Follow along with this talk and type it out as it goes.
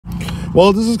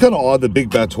Well, this is kind of odd that Big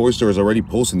Bad Toy Store is already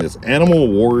posting this.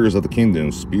 Animal Warriors of the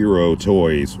Kingdom, Spiro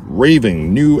Toys,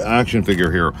 Raving, new action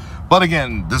figure here. But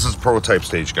again, this is prototype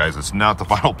stage, guys. It's not the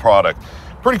final product.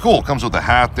 Pretty cool. Comes with a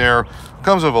hat there.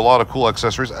 Comes with a lot of cool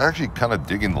accessories. Actually kind of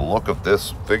digging the look of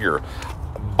this figure.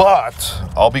 But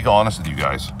I'll be honest with you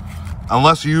guys.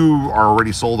 Unless you are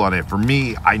already sold on it, for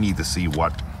me, I need to see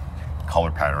what color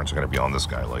patterns are going to be on this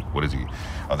guy. Like, what is he?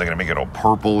 Are they going to make it all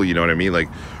purple? You know what I mean? Like,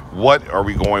 what are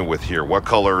we going with here? What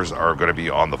colors are going to be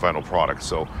on the final product?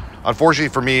 So unfortunately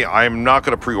for me, I'm not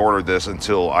going to pre-order this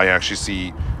until I actually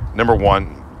see, number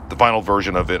one, the final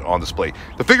version of it on display.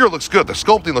 The figure looks good. The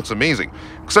sculpting looks amazing.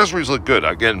 Accessories look good.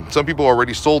 Again, some people are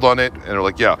already sold on it and they're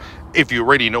like, yeah, if you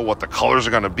already know what the colors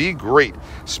are going to be, great.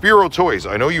 Spiro Toys,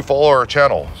 I know you follow our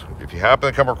channel. If you happen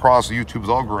to come across YouTube's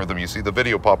algorithm, you see the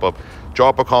video pop up,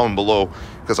 drop a comment below,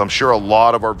 because I'm sure a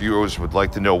lot of our viewers would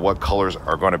like to know what colors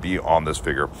are going to be on this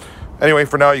figure. Anyway,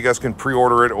 for now, you guys can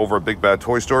pre-order it over at Big Bad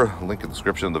Toy Store. Link in the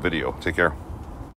description of the video. Take care.